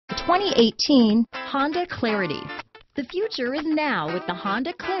2018 Honda Clarity. The future is now with the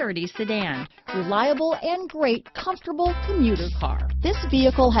Honda Clarity sedan. Reliable and great comfortable commuter car. This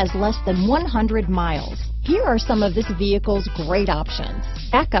vehicle has less than 100 miles. Here are some of this vehicle's great options: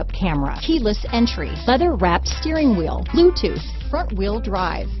 backup camera, keyless entry, leather-wrapped steering wheel, Bluetooth, front-wheel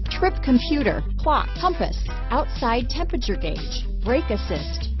drive, trip computer, clock, compass, outside temperature gauge, brake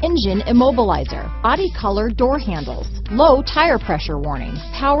assist, engine immobilizer, body color door handles, low tire pressure warning,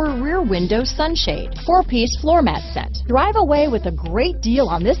 power rear window sunshade, 4-piece floor mat set. Drive away with a great deal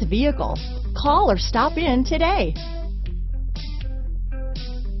on this vehicle. Call or stop in today.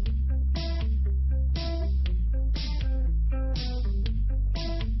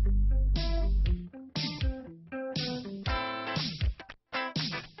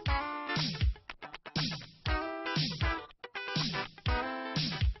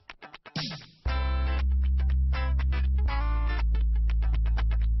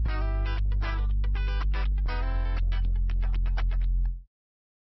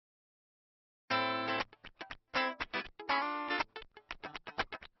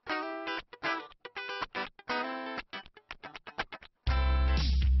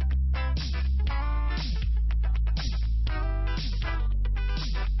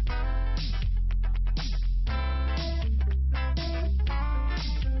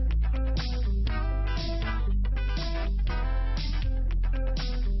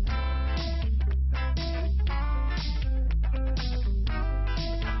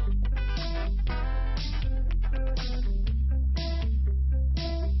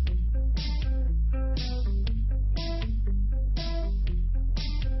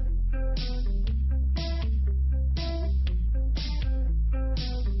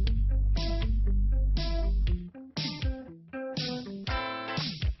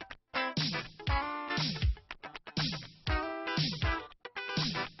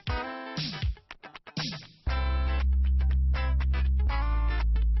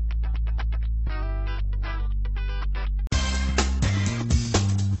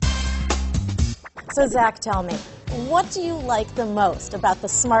 So Zach, tell me, what do you like the most about the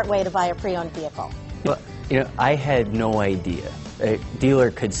smart way to buy a pre-owned vehicle? Well, I had no idea a dealer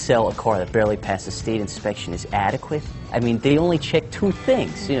could sell a car that barely passed a state inspection as adequate. I mean, they only check two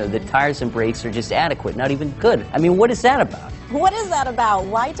things. The tires and brakes are just adequate, not even good. I mean, what is that about? What is that about?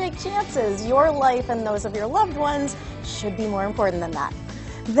 Why take chances? Your life and those of your loved ones should be more important than that.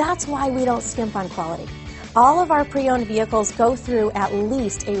 That's why we don't skimp on quality. All of our pre-owned vehicles go through at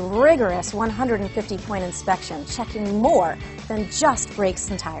least a rigorous 150-point inspection, checking more than just brakes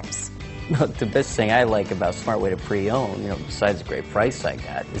and tires. The best thing I like about Smart Way to Pre-Own, besides the great price I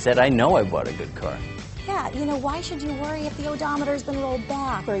got, is that I know I bought a good car. Yeah, why should you worry if the odometer's been rolled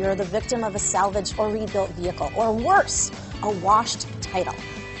back, or you're the victim of a salvaged or rebuilt vehicle, or worse, a washed title?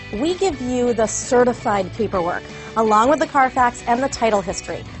 We give you the certified paperwork, along with the Carfax and the title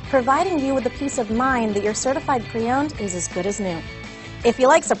history, providing you with the peace of mind that your certified pre-owned is as good as new. If you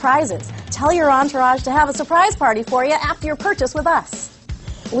like surprises, tell your entourage to have a surprise party for you after your purchase with us.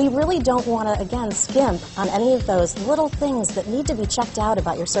 We really don't want to, again, skimp on any of those little things that need to be checked out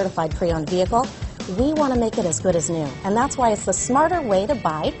about your certified pre-owned vehicle. We want to make it as good as new, and that's why it's the smarter way to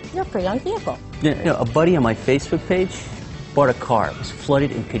buy your pre-owned vehicle. A buddy on my Facebook page bought a car. It was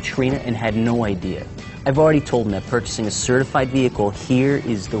flooded in Katrina and had no idea. I've already told him that purchasing a certified vehicle here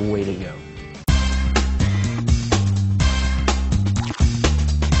is the way to go.